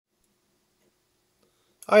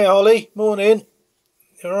Hi Ollie, morning.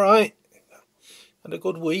 You alright? Had a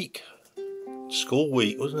good week. School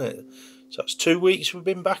week, wasn't it? So that's 2 weeks we've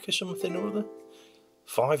been back or something or other.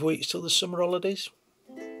 5 weeks till the summer holidays.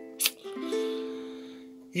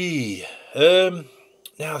 Now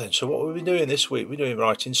then, so what we've been doing this week, we're doing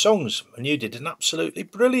writing songs, and you did an absolutely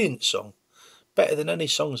brilliant song. Better than any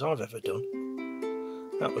songs I've ever done.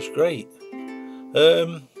 That was great.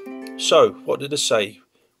 So what did I say?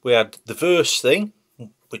 We had the verse thing,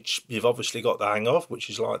 which you've obviously got the hang of, which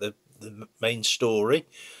is like the main story.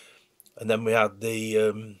 And then we had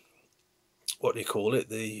the, what do you call it,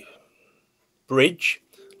 the bridge,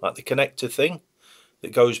 like the connector thing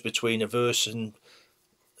that goes between a verse and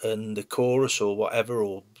the chorus or whatever,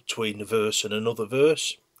 or between the verse and another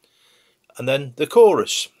verse. And then the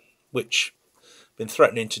chorus, which I've been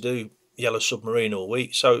threatening to do Yellow Submarine all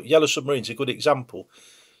week. So Yellow Submarine's a good example.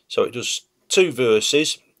 So it does two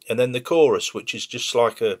verses and then the chorus, which is just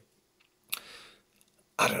like a,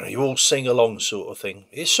 I don't know, you all sing along sort of thing.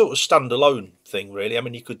 It's sort of standalone thing, really. I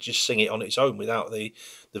mean, you could just sing it on its own without the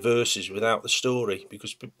verses, without the story,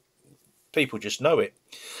 because people just know it.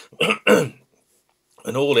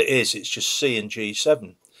 And all it is, it's just C and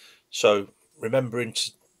G7. So remembering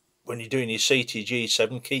to, when you're doing your C to your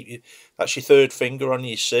G7, that's your third finger on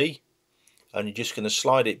your C, and you're just going to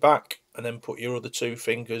slide it back and then put your other two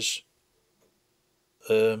fingers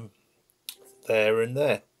there and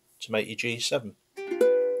there to make your G7.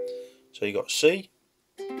 So you got C,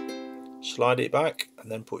 slide it back,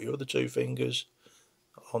 and then put your other two fingers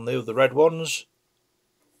on the other red ones,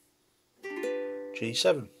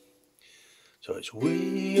 G7. So it's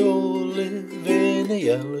we all live in a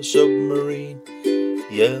yellow submarine,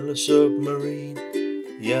 yellow submarine,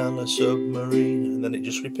 yellow submarine, and then it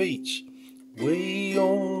just repeats. We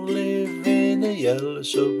all live in a yellow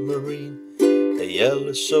submarine, a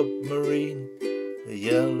yellow submarine, a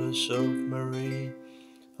yellow submarine.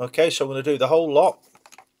 Okay, so I'm going to do the whole lot,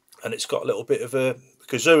 and it's got a little bit of a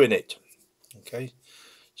kazoo in it. Okay,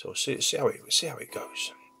 so see how it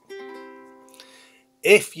goes.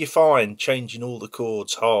 If you find changing all the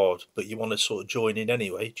chords hard, but you want to sort of join in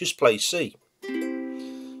anyway, just play C.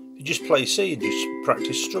 You just play C and just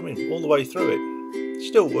practice strumming all the way through it.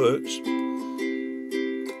 Still works.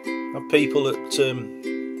 I have people at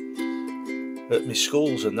my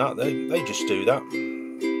schools and that, they just do that.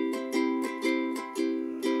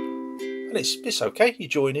 And it's okay, you're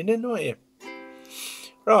joining in, aren't you?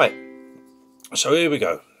 Right, so here we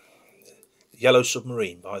go. Yellow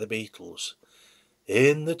Submarine by the Beatles.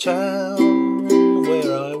 In the town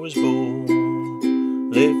where I was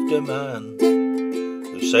born lived a man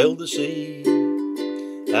who sailed the sea,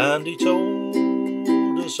 and he told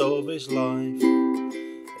us of his life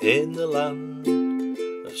in the land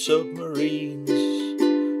of submarines.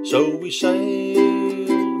 So we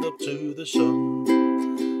sailed up to the sun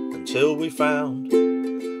until we found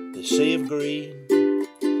the sea of green,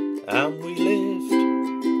 and we lived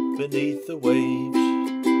beneath the waves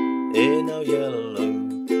in our yellow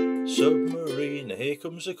submarine. Here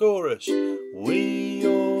comes the chorus. We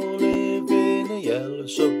all live in a yellow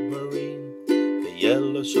submarine, a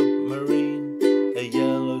yellow submarine, a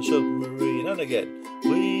yellow submarine. And again.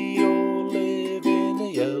 We all live in a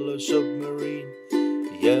yellow submarine,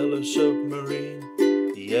 a yellow submarine,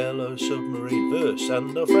 a yellow submarine. Verse,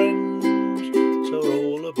 and our friends are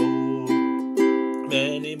all aboard.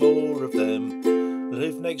 Many more of them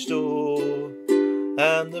live next door.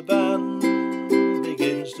 And the band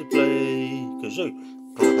begins to play kazoo.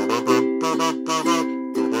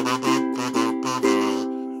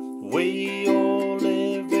 We all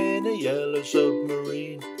live in a yellow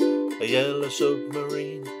submarine, a yellow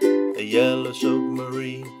submarine, a yellow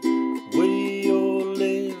submarine. We all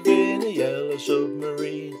live in a yellow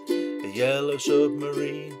submarine, a yellow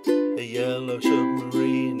submarine, a yellow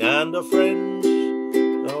submarine. And our friends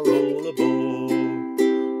are all aboard.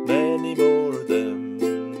 Many more of them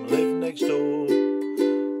live next door,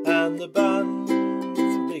 and the band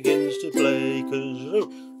begins to play kazoo.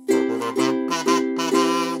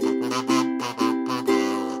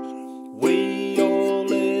 We all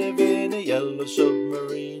live in a yellow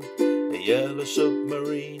submarine, a yellow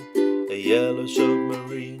submarine, a yellow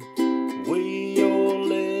submarine. We all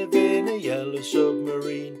live in a yellow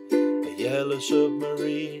submarine, a yellow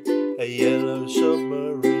submarine, a yellow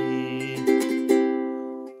submarine.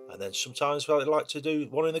 And then sometimes I like to do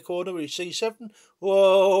one in the corner with C7.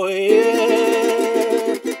 Whoa,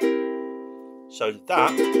 yeah. So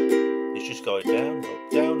that is just going down,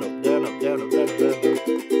 up, down, up, down, up, down, up, down, up, down, up.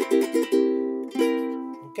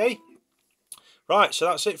 Okay. Right, so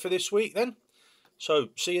that's it for this week then. So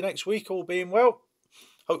see you next week, all being well.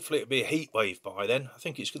 Hopefully it'll be a heat wave by then. I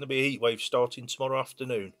think it's going to be a heat wave starting tomorrow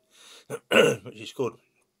afternoon, which is good.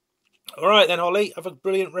 All right then, Holly. Have a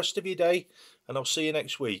brilliant rest of your day, and I'll see you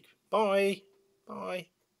next week. Bye. Bye.